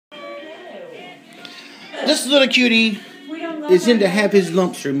This little cutie is in to have his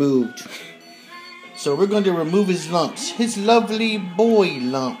lumps removed. So we're going to remove his lumps. His lovely boy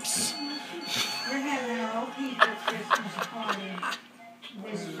lumps. We're having our old people Christmas party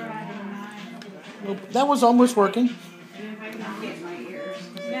this Friday night. Well, that was almost working.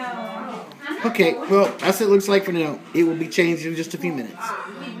 No. Okay, well, that's what it looks like for now. It will be changed in just a few minutes.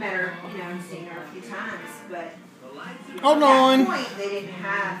 We've met her, and seen her a few times, but Hold at on. that point they didn't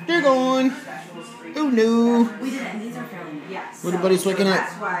have They're gone. specials for you. Who knew? We did, and these are fairly, yes. Everybody's waking up.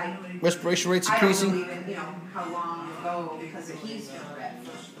 That's why Respiration rates I don't increasing. believe in, how long ago, because he's been a rep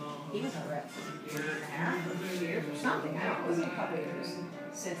for, he was a rep for a year and a half, or 2 years or something. I don't know, it was a couple of years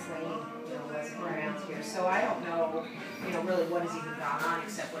since they, was around here. So I don't know, really what has even gone on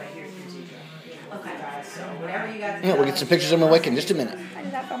except what I hear from you. Okay. Guys, so whatever you got to Yeah, we'll get some pictures of him awake in just a minute. I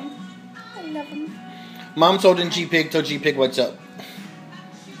love him. I love him. Mom's holding G-Pig. Tell G-Pig what's up.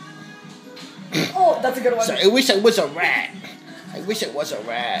 Oh, that's a good one. So I wish I was a rat. I wish it was a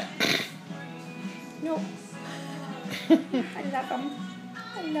rat. No. I love him.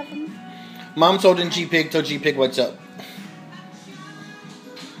 I love him. Mom's holding G-Pig. Tell G-Pig what's up.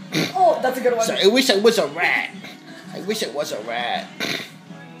 Oh, that's a good one. So I wish I was a rat. I wish it was a rat.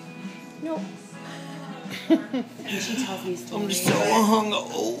 No. And she tells me I'm just so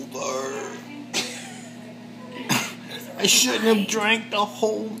hungover. I shouldn't have drank the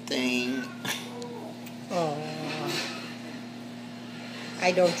whole thing. Oh.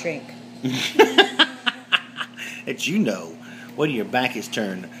 I don't drink. It's when your back is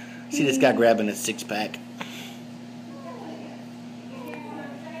turned. See this guy grabbing a 6-pack.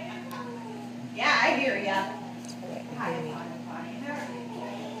 Yeah, I hear ya.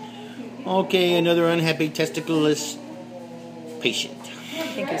 Okay, another unhappy testicleless patient. I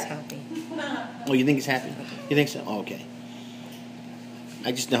think he's happy. Oh, you think he's happy? You think so? Oh, okay.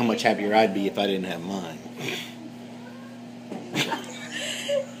 I just know how much happier I'd be if I didn't have mine.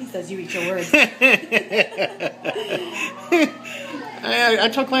 He says you eat your words. I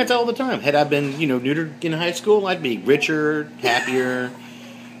tell clients all the time. Had I been, neutered in high school, I'd be richer, happier,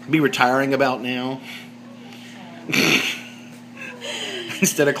 be retiring about now.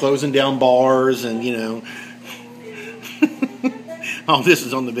 Instead of closing down bars and, Oh, this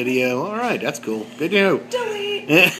is on the video. All right, that's cool. Good to know. Delete.